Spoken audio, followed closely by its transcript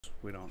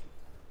We don't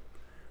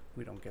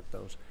get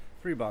those.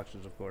 3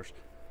 boxes, of course.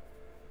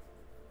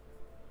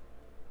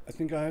 I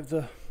think I have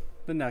the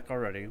neck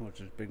already, which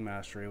is big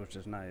mastery, which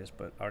is nice,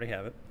 but I already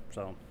have it.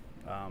 So,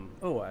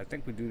 oh, I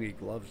think we do need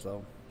gloves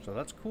though, so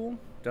that's cool.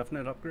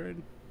 Definite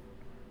upgrade.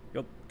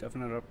 Yep,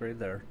 definite upgrade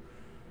there.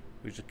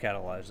 We should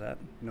catalyze that.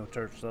 No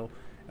turfs though,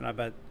 and I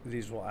bet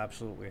these will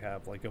absolutely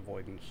have like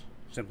avoidance,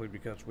 simply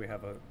because we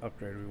have a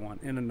upgrade we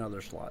want in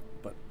another slot.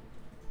 But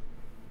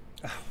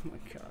oh my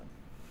god.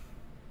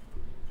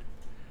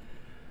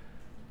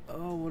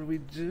 Oh, what do we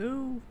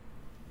do?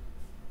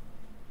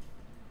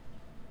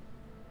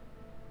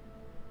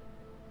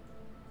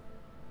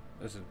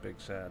 This is big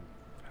sad.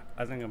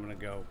 I think I'm gonna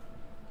go.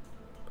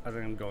 I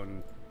think I'm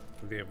going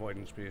for the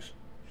avoidance piece.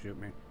 Shoot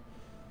me.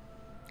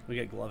 We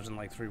get gloves in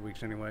like 3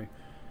 weeks anyway.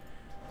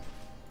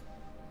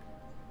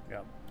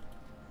 Yep.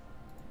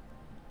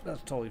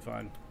 That's totally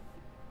fine.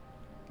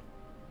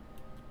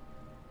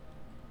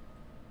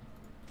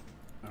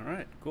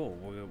 Alright, cool.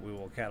 We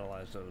will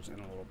catalyze those in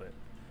a little bit.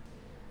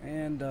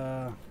 And,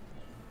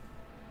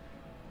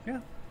 yeah.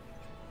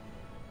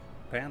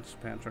 Pants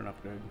are an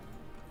upgrade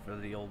for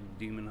the old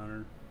Demon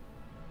Hunter.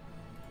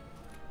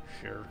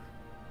 Sure.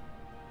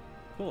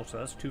 Cool, so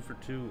that's 2 for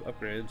 2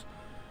 upgrades.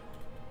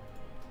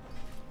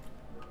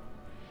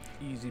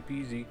 Easy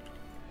peasy.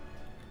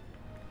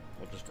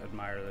 We'll just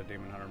admire the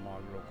Demon Hunter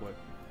mod real quick.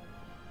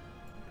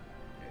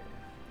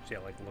 Yeah. See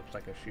how like it looks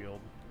like a shield?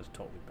 It's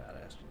totally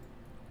badass.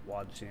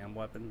 Wad CM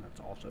weapon,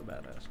 that's also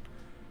badass.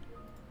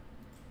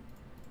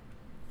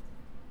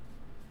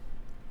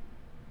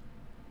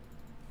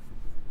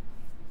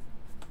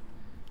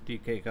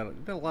 DK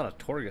did a lot of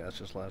Torghast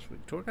this last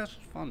week. Torghast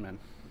is fun, man.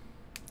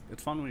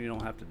 It's fun when you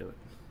don't have to do it.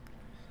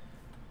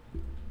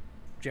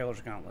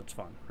 Jailer's Gauntlet's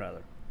fun,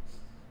 rather.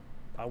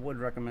 I would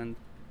recommend.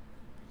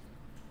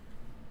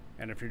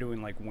 And if you're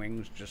doing like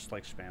wings, just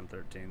like spam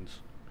 13s,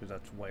 because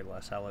that's way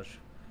less hellish.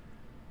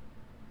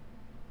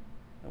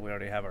 And we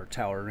already have our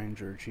Tower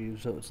Ranger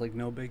achieved, so it's like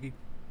no biggie.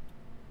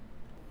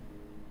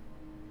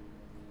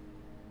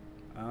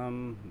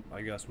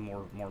 I guess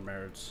more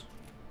merits.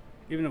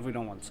 Even if we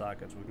don't want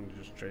sockets, we can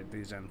just trade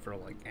these in for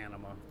like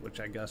anima, which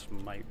I guess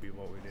might be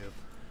what we do.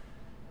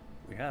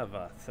 We have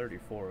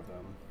 34 of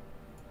them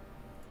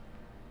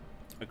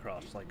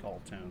across like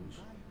all tunes.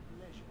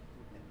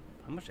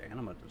 How much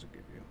anima does it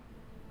give you?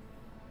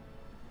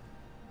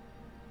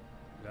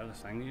 Is that a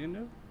thing you can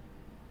do?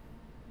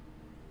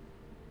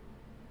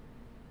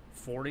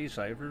 40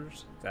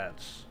 ciphers?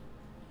 That's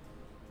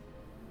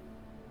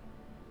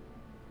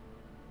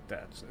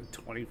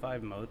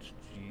 25 motes?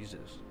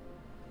 Jesus.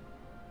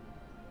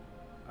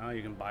 Oh,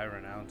 you can buy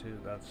renown too.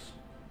 That's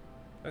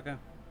okay.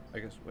 I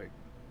guess. Wait.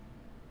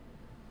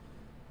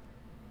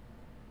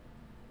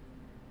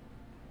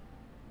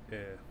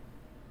 Yeah.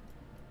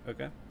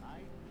 Okay.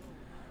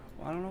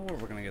 Well, I don't know what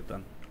we're gonna get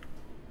done.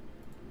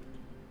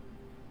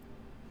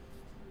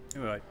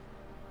 Anyway.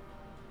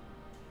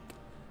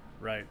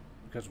 Right,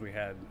 because we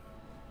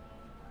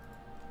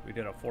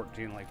did a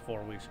 14 like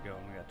 4 weeks ago,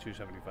 and we got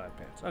 275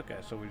 pants. Okay,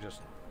 so we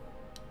just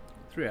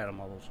 3 item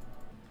levels.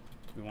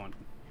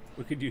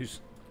 We could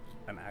use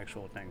an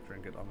actual tank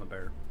trinket on the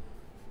bear.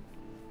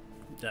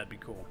 That'd be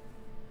cool.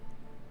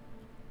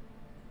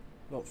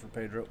 Vote for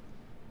Pedro.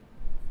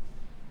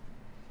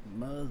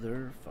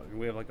 Motherfucker.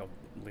 We have like a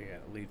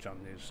leech on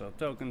these, so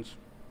tokens.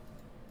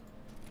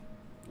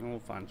 We'll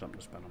find something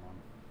to spend them on.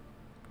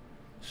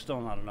 Still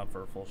not enough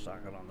for a full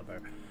socket on the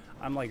bear.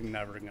 I'm like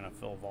never gonna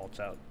fill vaults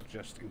out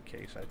just in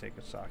case I take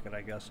a socket,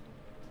 I guess.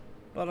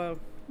 But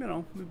you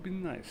know, it'd be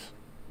nice.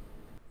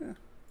 Yeah.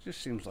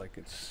 Just seems like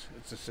it's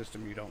a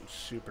system you don't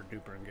super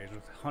duper engage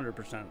with.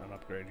 100% an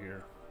upgrade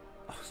here.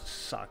 Oh,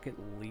 socket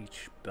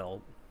leech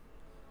belt.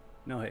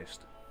 No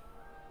haste.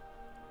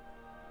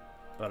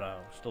 But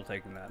still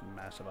taking that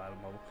massive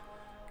item level.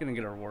 Gonna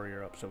get our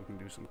warrior up so we can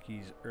do some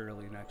keys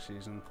early next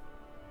season.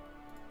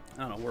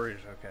 I don't know,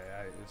 warrior's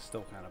okay. It's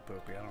still kind of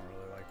poopy. I don't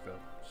really like the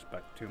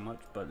spec too much,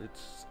 but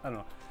it's, I don't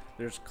know.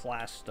 There's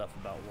class stuff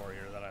about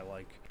warrior that I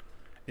like.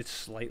 It's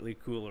slightly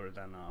cooler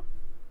than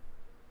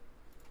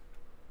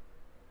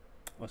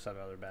what's that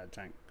other bad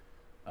tank?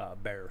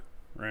 Bear,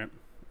 right?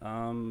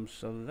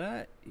 So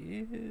that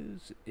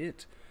is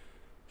it.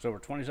 So we're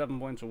 27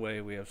 points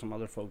away. We have some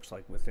other folks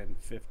like within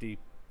 50.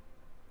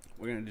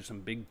 We're gonna do some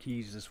big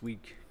keys this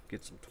week.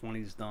 Get some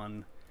 20s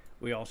done.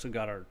 We also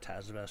got our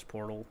Tazvest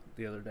portal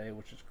the other day,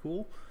 which is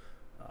cool.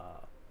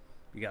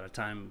 You got to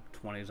time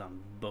 20s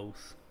on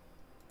both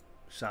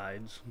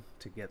sides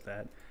to get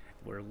that.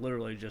 We're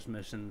literally just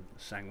missing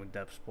Sanguine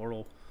Depths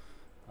portal,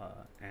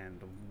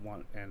 and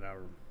one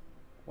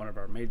of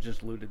our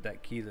mages looted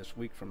that key this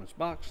week from his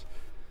box.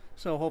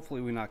 So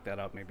hopefully we knock that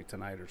out maybe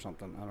tonight or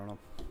something. I don't know.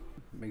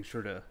 Make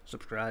sure to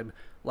subscribe,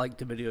 like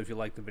the video if you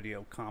like the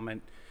video,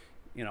 comment,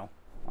 you know,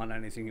 on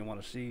anything you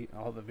want to see.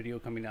 I'll have a video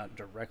coming out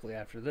directly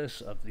after this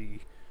of the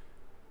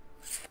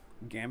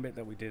gambit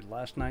that we did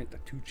last night, the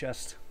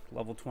 2-chest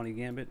level 20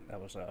 gambit.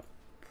 That was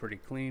pretty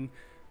clean.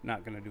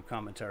 Not going to do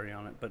commentary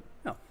on it, but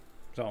no.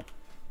 So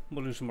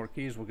we'll do some more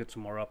keys. We'll get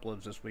some more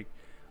uploads this week.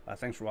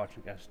 Thanks for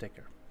watching, guys. Take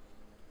care.